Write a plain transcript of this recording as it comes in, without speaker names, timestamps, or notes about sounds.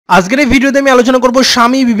আজকের এই ভিডিওতে আমি আলোচনা করব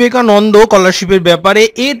স্বামী বিবেকানন্দ স্কলারশিপের ব্যাপারে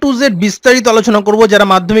এ টু জেড বিস্তারিত আলোচনা করব। যারা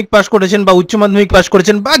মাধ্যমিক পাস করেছেন বা উচ্চ মাধ্যমিক পাস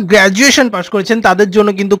করেছেন বা গ্র্যাজুয়েশন পাস করেছেন তাদের জন্য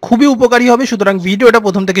কিন্তু খুবই উপকারী হবে, সুতরাং ভিডিওটা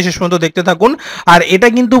প্রথম থেকে শেষ পর্যন্ত দেখতে থাকুন। আর এটা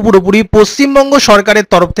কিন্তু পুরোপুরি পশ্চিমবঙ্গ সরকারের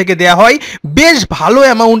তরফ থেকে দেয়া হয়, বেশ ভালো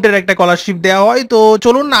অ্যামাউন্টের একটা স্কলারশিপ দেওয়া হয়। তো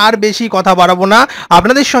চলুন আর বেশি কথা বাড়াবো না,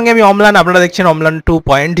 আপনাদের সঙ্গে আমি অম্লান, আপনারা দেখছেন অম্লান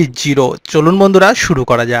 2.0। চলুন বন্ধুরা শুরু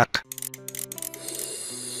করা যাক।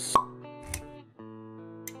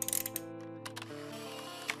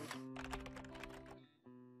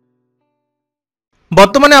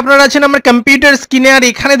 বর্তমানে আপনারা আছেন আমার কম্পিউটার স্ক্রিনে, আর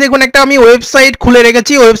এখানে দেখুন একটা আমি ওয়েবসাইট খুলে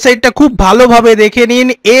রেখেছি। ওয়েবসাইটটা খুব ভালোভাবে দেখে নিন,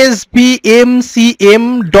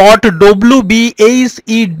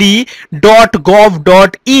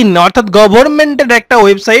 sbmcm.wbhed.gov.in, অর্থাৎ গভর্নমেন্টের একটা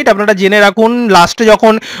ওয়েবসাইট। আপনারা জেনে রাখুন, লাস্টে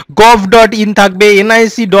যখন gov.in থাকবে,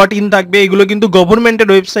 nic.in থাকবে, এগুলো কিন্তু গভর্নমেন্টের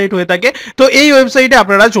ওয়েবসাইট হয়ে থাকে। তো এই ওয়েবসাইটে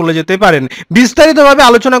আপনারা চলে যেতে পারেন। বিস্তারিতভাবে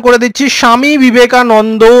আলোচনা করে দিচ্ছি Swami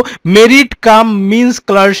Vivekananda merit cum means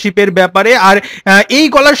স্কলারশিপের ব্যাপারে। আর এই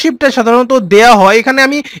স্কলারশিপটা সাধারণত দেয়া হয়, এখানে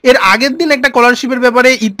আমি এর আগের দিন একটা স্কলারশিপের ব্যাপারে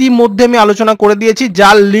ইতিমধ্যে আমি আলোচনা করে দিয়েছি,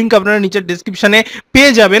 যার লিঙ্ক আপনারা নিচের ডেসক্রিপশনে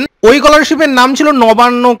পেয়ে যাবেন। ওই স্কলারশিপের নাম ছিল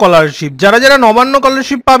নবান্ন স্কলারশিপ। যারা যারা নবান্ন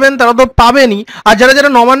স্কলারশিপ পাবেন তারা তো পাবেনই, আর যারা যারা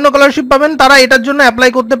নবান্ন স্কলারশিপ পাবেন তারা এটার জন্য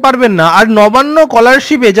অ্যাপ্লাই করতে পারবেন না। আর নবান্ন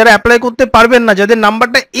স্কলারশিপে যারা অ্যাপ্লাই করতে পারবেন না, যাদের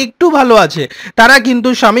নাম্বারটা একটু ভালো আছে, তারা কিন্তু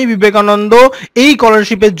স্বামী বিবেকানন্দ এই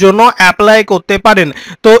স্কলারশিপের জন্য অ্যাপ্লাই করতে পারেন।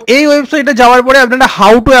 তো এই ওয়েবসাইটে যাওয়ার পরে আপনারা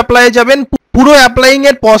হাউ টু অ্যাপ্লাই যাবেন, পুরো অ্যাপ্লাইং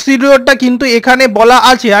এর প্রসিডিওরটা কিন্তু এখানে বলা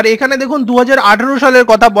আছে। আর এখানে দেখুন 2018 সালের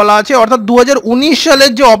কথা বলা আছে, অর্থাৎ 2019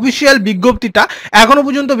 সালের যে অফিসিয়াল বিজ্ঞপ্তিটা এখনো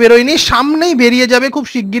পর্যন্ত বেরোয়নি, সামনেই বেরিয়ে যাবে খুব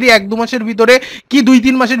শিগগিরই, 1-2 মাসের ভিতরে কি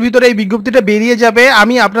 2-3 মাসের ভিতরে এই বিজ্ঞপ্তিটা বেরিয়ে যাবে।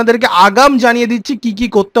 আমি আপনাদেরকে আগাম জানিয়ে দিচ্ছি কি কি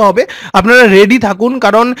করতে হবে, আপনারা রেডি থাকুন,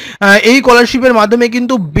 কারণ এই স্কলারশিপের মাধ্যমে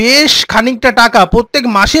কিন্তু বেশ খানিকটা টাকা প্রত্যেক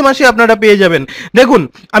মাসে মাসে আপনারা পেয়ে যাবেন। দেখুন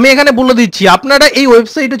আমি এখানে বলে দিচ্ছি, আপনারা এই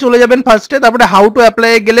ওয়েবসাইটে চলে যাবেন ফার্স্টে, তারপরে হাউ টু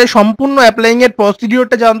অ্যাপ্লাই গেলে সম্পূর্ণ অ্যাপ্লাইং এর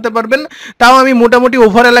প্রসিডিওরটা জানতে পারবেন। তাও আমি মোটামুটি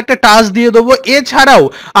ওভারঅল একটা টাস্ক দিয়ে দেবো। এছাড়াও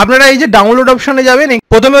আপনারা এই যে ডাউনলোড অপশনে যাবেন,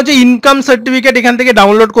 প্রথমে হচ্ছে ইনকাম সার্টিফিকেট, এখান থেকে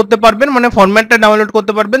ডাউনলোড করতে পারবেন, মানে ফরম্যাটটা ডাউনলোড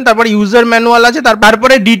করতে পারবেন। তারপরে ইউজার ম্যানুয়াল আছে,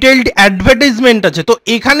 তারপরে ডিটেইলড অ্যাডভার্টাইজমেন্ট আছে। তো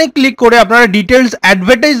এখানে ক্লিক করে আপনারা ডিটেইলস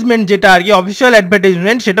অ্যাডভার্টাইজমেন্ট, যেটা আর কি অফিসিয়াল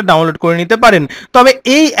অ্যাডভার্টাইজমেন্ট, সেটা ডাউনলোড করে নিতে পারেন। তবে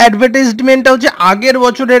এই অ্যাডভার্টাইজমেন্টটা হচ্ছে আগের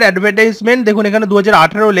বছরের অ্যাডভার্টাইজমেন্ট। দেখুন এখানে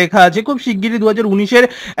 2018 লেখা আছে, খুব শিগগিরই 2019-এর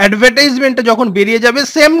অ্যাডভার্টাইজমেন্টটা যখন বেরিয়ে যাবে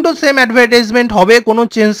সেম টু সেম অ্যাডভার্টাইজমেন্ট হবে, কোনো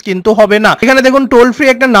চেঞ্জ কিন্তু হবে না। এখানে দেখুন টোল ফ্রি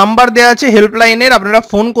একটা নাম্বার দেওয়া আছে হেল্পলাইনের, আপনারা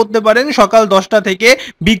ফোন করতে পারেন সকাল 10টা থেকে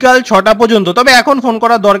বিকাল 6টা পর্যন্ত। তবে এখন ফোন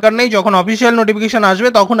করার দরকার নেই, যখন অফিসিয়াল নোটিফিকেশন আসবে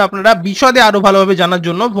তখন আপনারা বিশদে আরো ভালোভাবে জানার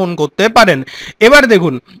জন্য ফোন করতে পারেন। এবার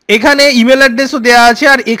দেখুন এখানে ইমেল অ্যাড্রেসও দেওয়া আছে,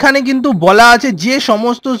 আর এখানে কিন্তু বলা আছে যে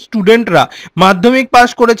সমস্ত স্টুডেন্টরা মাধ্যমিক পাস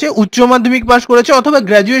করেছে, উচ্চ মাধ্যমিক পাস করেছে অথবা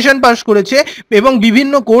গ্র্যাজুয়েশন পাস করেছে এবং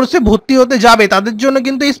বিভিন্ন কোর্সে ভর্তি হতে যাবে, তাদের জন্য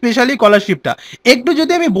কিন্তু এই স্পেশালি স্কলারশিপটা। একটু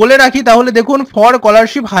যদি আমি বলে রাখি তাহলে দেখুন, for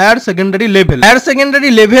scholarship higher secondary level. Higher secondary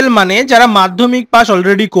level মানে যারা মাধ্যমিক পাস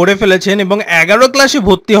অলরেডি করে ফেলেছেন এবং 11 ক্লাসে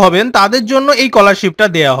ভর্তি হবেন তাদের জন্য এই স্কলারশিপটা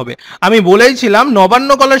দেওয়া হবে। আমি বলেইছিলাম নবান্ন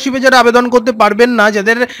স্কলারশিপে যারা আবেদন করতে পারবেন না,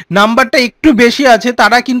 যাদের নাম্বারটা একটু বেশি আছে,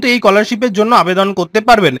 তারা কিন্তু এই স্কলারশিপের জন্য আবেদন করতে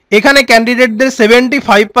পারবেন। এখানে ক্যান্ডিডেটদের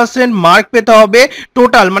 75% মার্ক পেতে হবে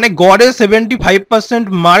টোটাল, মানে গড়ে 75%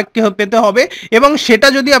 মার্ক পেতে হবে, এবং সেটা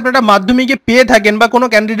যদি আপনারা মাধ্যমিকে পেয়ে থাকেন বা কোনো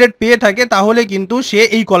ক্যান্ডিডেট পেয়ে থাকে তাহলে কিন্তু সে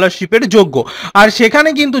এই স্কলারশিপের যোগ্য। আর সেখানে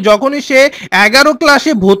কিন্তু যখনই সে 11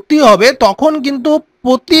 ক্লাসে ভর্তি হবে তখন কিন্তু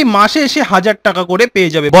প্রতি মাসে সে 1000 টাকা করে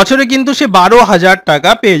পেয়ে যাবে, বছরে কিন্তু সে 12,000 টাকা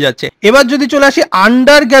পেয়ে যাচ্ছে। এবার যদি চলে আসি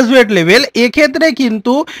আন্ডার গ্রাজুয়েট লেভেল, এক্ষেত্রে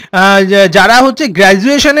কিন্তু যারা হচ্ছে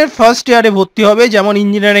গ্র্যাজুয়েশনের ফার্স্ট ইয়ারে ভর্তি হবে, যেমন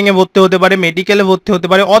ইঞ্জিনিয়ারিং এ ভর্তি হতে পারে, মেডিকেলে ভর্তি হতে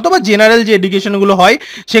পারে, অথবা জেনারেল যে এডুকেশনগুলো হয়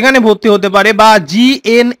সেখানে ভর্তি হতে পারে, বা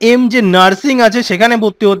জিএনএম যে নার্সিং আছে সেখানে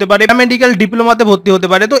ভর্তি হতে পারে, মেডিকেল ডিপ্লোমাতে ভর্তি হতে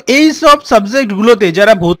পারে। তো এই সব সাবজেক্টগুলোতে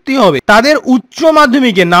যারা ভর্তি হবে তাদের উচ্চ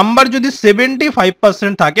মাধ্যমিকে নাম্বার যদি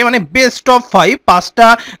 75% থাকে, মানে বেস্ট অফ 5,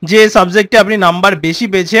 যে সাবজেক্টে আপনি নাম্বার বেশি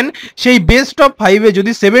পেয়েছেন সেই বেস্ট অফ 5-এ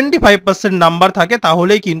যদি 75% নাম্বার থাকে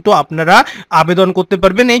তাহলেই কিন্তু আপনারা আবেদন করতে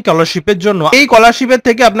পারবেন এই স্কলারশিপের জন্য। এই স্কলারশিপের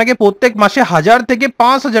থেকে আপনাকে প্রত্যেক মাসে 1000 থেকে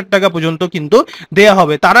 5000 টাকা পর্যন্ত কিন্তু দেয়া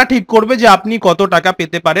হবে। তারা ঠিক করবে যে আপনি কত টাকা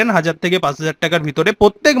পেতে পারেন, 1000 থেকে 5000 টাকার ভিতরে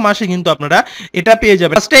প্রত্যেক মাসে কিন্তু আপনারা এটা পেয়ে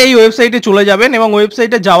যাবেন। ফার্স্টে এই ওয়েবসাইটে চলে যাবেন এবং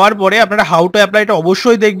ওয়েবসাইটে যাওয়ার পরে আপনারা হাউ টু অ্যাপ্লাইটা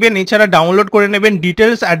অবশ্যই দেখবেন। এছাড়া ডাউনলোড করে নেবেন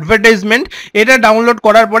ডিটেলস অ্যাডভার্টাইজমেন্ট। এটা ডাউনলোড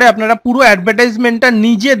করার পরে আপনারা পুরো অ্যাডভার্টাইজমেন্ট ডকুমেন্টটা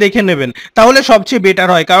নিজে দেখে নেবেন, তাহলে সবচেয়ে বেটার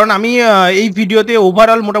হয়। কারণ আমি এই ভিডিওতে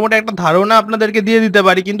ওভারঅল মোটামুটি একটা ধারণা আপনাদেরকে দিয়ে দিতে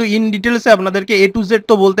পারি, কিন্তু ইন ডিটেলসে আপনাদেরকে A to Z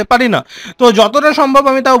তো বলতে পারি না। তো যতটা সম্ভব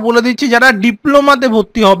আমি তাও বলে দিচ্ছি, যারা ডিপ্লোমাতে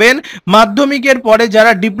ভর্তি হবেন, মাধ্যমিকের পরে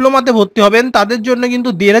যারা ডিপ্লোমাতে ভর্তি হবেন, তাদের জন্য কিন্তু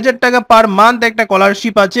 1,500 টাকা পার মান্থ একটা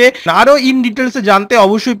স্কলারশিপ আছে। আরো ইন ডিটেলসে জানতে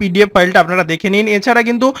অবশ্যই পিডিএফ ফাইলটা আপনারা দেখে নিন। এছাড়া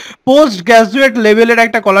কিন্তু পোস্ট গ্রাজুয়েট লেভেলের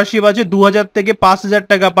একটা স্কলারশিপ আছে 2,000 থেকে 5,000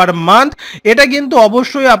 টাকা পার মান্থ। এটা কিন্তু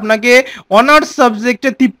অবশ্যই আপনাকে অনার্স সাবজেক্টে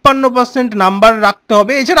 53% নাম্বার রাখতে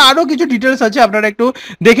হবে। এছাড়া আরো কিছু ডিটেলস আছে, আপনারা একটু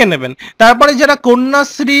দেখে নেবেন। তারপরে যারা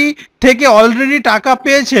কন্যাশ্রী থেকে অলরেডি টাকা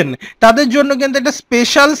পেয়েছেন, তাদের জন্য কিন্তু একটা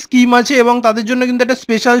স্পেশাল স্কিম আছে এবং তাদের জন্য কিন্তু একটা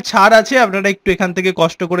স্পেশাল ছাড় আছে, আপনারা একটু এখান থেকে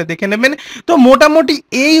কষ্ট করে দেখে নেবেন। তো মোটামুটি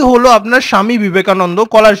এই হলো আপনার স্বামী বিবেকানন্দ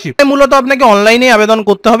স্কলারশিপ। মূলত আপনাকে অনলাইনে আবেদন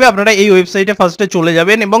করতে হবে। আপনারা এই ওয়েবসাইটে ফার্স্টে চলে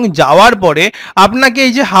যাবেন এবং যাওয়ার পরে আপনাকে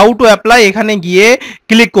এই যে হাউ টু অ্যাপ্লাই এখানে গিয়ে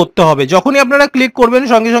ক্লিক করতে হবে। যখনই আপনারা ক্লিক করবেন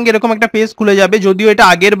সঙ্গে সঙ্গে এরকম একটা পেজ খুলে যাবে। যদিও এটা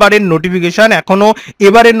আগের বারের নোটিফিকেশন, এখনো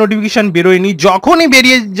এবারের নোটিফিকেশন বেরোয়নি। যখনই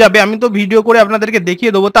বেরিয়ে যাবে আমি তো ভিডিও করে আপনাদেরকে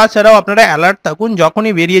দেখিয়ে দেবো, তাছাড়াও আপনারা অ্যালার্ট থাকুন,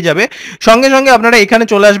 যখনই বেরিয়ে যাবে সঙ্গে সঙ্গে আপনারা এখানে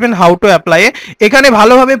চলে আসবেন হাউ টু অ্যাপ্লাই। এখানে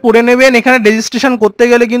ভালোভাবে পড়ে নেবেন। এখানে রেজিস্ট্রেশন করতে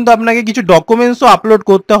গেলে কিন্তু আপনাকে কিছু ডকুমেন্টসও আপলোড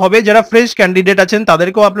করতে হবে। যারা ফ্রেশ ক্যান্ডিডেট আছেন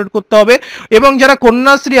তাদেরকেও আপলোড করতে হবে এবং যারা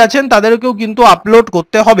কন্যাশ্রী আছেন তাদেরকেও কিন্তু আপলোড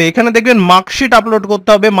করতে হবে। এখানে দেখবেন মার্কশিট আপলোড করতে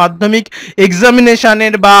হবে মাধ্যমিক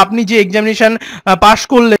এক্সামিনেশনের, বা আপনি যে এক্সামিনেশন পাস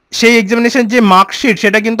করলে সেই এক্সামিনেশন যে মার্কশিট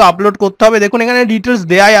সেটা কিন্তু আপলোড করতে হবে। দেখুন এখানে ডিটেলস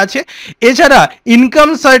দেয়াই আছে। এছাড়া ইনকাম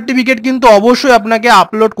সার্টিফিকেট কিন্তু অবশ্যই আপনাকে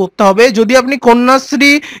আপলোড করতে হবে। যদি আপনি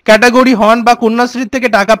কন্যাশ্রী ক্যাটাগরি হন বা কন্যাশ্রী থেকে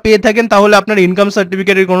টাকা পেয়ে থাকেন, তাহলে আপনার ইনকাম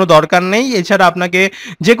সার্টিফিকেটের কোনো দরকার নেই। এছাড়া আপনাকে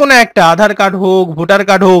যে কোনো একটা আধার কার্ড হোক, ভোটার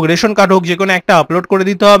কার্ড হোক, রেশন কার্ড হোক, যে কোনো একটা আপলোড করে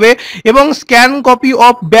দিতে হবে এবং scan copy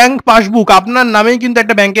of bank passbook, আপনার নামেই কিন্তু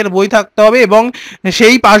একটা ব্যাংকের বই থাকতে হবে এবং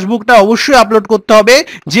সেই পাসবুকটা অবশ্যই আপলোড করতে হবে,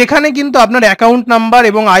 যেখানে কিন্তু আপনার অ্যাকাউন্ট নাম্বার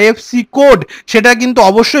এবং আইএফসি কোড সেটা কিন্তু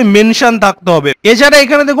অবশ্যই মেনশন থাকতে হবে। এছাড়া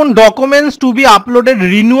এখানে দেখুন documents two be uploaded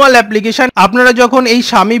renewal application. আপনারা যখন এই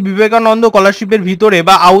স্বামী বিবেকানন্দ স্কলারশিপের ভিতরে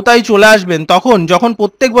বা আওতায় চলে আসবেন, তখন যখন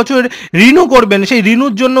প্রত্যেক বছর রিনিউ করবেন, সেই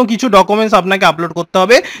রিনিউর জন্য কিছু ডকুমেন্টস আপনাকে আপলোড করতে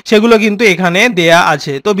হবে, সেগুলো কিন্তু এখানে দেয়া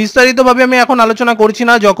আছে। তো বিস্তারিতভাবে আমি এখন আলোচনা করছি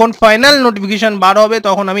না, যখন ফাইনাল নোটিফিকেশন বার হবে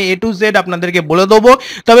তখন আমি A to Z আপনাদেরকে বলে দেবো।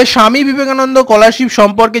 তবে স্বামী বিবেকানন্দ স্কলারশিপ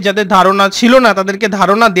সম্পর্কে যাদের ধারণা ছিল না, তাদেরকে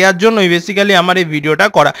ধারণা দেওয়ার জন্যই বেসিক্যালি আমার এই ভিডিওটা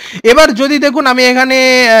করা। এবার যদি দেখুন আমি এখানে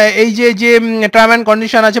এই যে টার্ম অ্যান্ড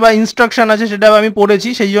কন্ডিশন আছে বা ইনস্ট্রাকশন আছে সেটা আমি পড়েছি,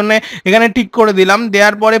 সেই জন্য এখানে টিক করে দিলাম।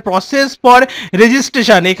 দেওয়ার পরে প্রসেস ফর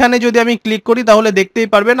রেজিস্ট্রেশন, এখানে যদি আমি ক্লিক করি তাহলে দেখতেই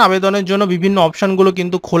পারবেন আবেদনের জন্য বিভিন্ন অপশনগুলো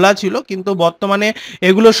কিন্তু খোলা ছিল, কিন্তু বর্তমানে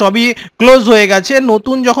এগুলো সবই ক্লোজ হয়ে গেছে।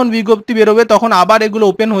 নতুন যখন বিজ্ঞপ্তি বেরোবে তখন আবার এগুলো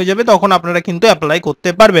ওপেন হয়ে যাবে, তখন আপনারা কিন্তু অ্যাপ্লাই করতে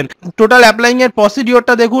পারবেন। টোটাল অ্যাপ্লাইং এর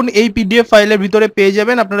প্রসিডিওরটা দেখুন এই পিডিএফ ফাইলের ভিতরে পেয়ে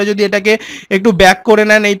যাবেন। আপনারা যদি এটাকে একটু ব্যাক করে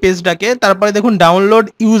নেন এই পেজটাকে, তারপরে দেখুন ডাউনলোড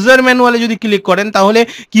ইউজার ম্যানুয়ালে যদি ক্লিক করেন তাহলে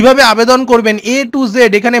কিভাবে আবেদন করবেন A to Z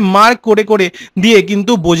এখানে মার্ক করে করে দিয়ে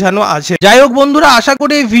কিন্তু বোঝানো আছে। যাই হোক বন্ধুরা, আশা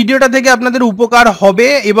করি এই ভিডিওটা থেকে আপনাদের উপকার হবে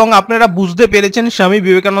এবং আপনারা বুঝতে পেরেছেন স্বামী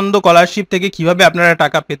বিবেকানন্দ স্কলারশিপ থেকে কিভাবে আপনারা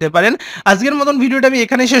টাকা পেতে পারেন। আজকের মতন ভিডিওটা আমি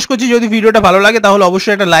এখানে শেষ করছি। যদি ভিডিওটা ভালো লাগে তাহলে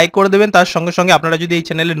অবশ্যই একটা লাইক করে দেবেন। তার সঙ্গে সঙ্গে আপনারা যদি এই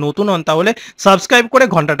চ্যানেলে নতুন হন তাহলে সাবস্ক্রাইব করে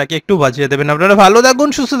ঘন্টাটাকে একটু বাজিয়ে দেবেন। আপনারা ভালো থাকুন,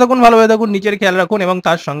 সুস্থ থাকুন, ভালোভাবে থাকুন, নিজের খেয়াল রাখুন এবং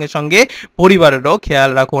তার সঙ্গে সঙ্গে পরিবারেরও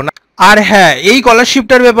খেয়াল রাখুন। আর হ্যাঁ, এই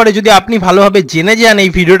স্কলারশিপটার ব্যাপারে যদি আপনি ভালোভাবে জেনে যান এই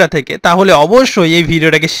ভিডিওটা থেকে, তাহলে অবশ্যই এই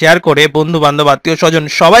ভিডিওটাকে শেয়ার করে বন্ধু বান্ধব আত্মীয় স্বজন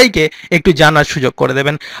সবাইকে একটু জানার সুযোগ করে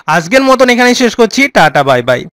দেবেন। আজকের মতন এখানেই শেষ করছি। Tata, bye bye.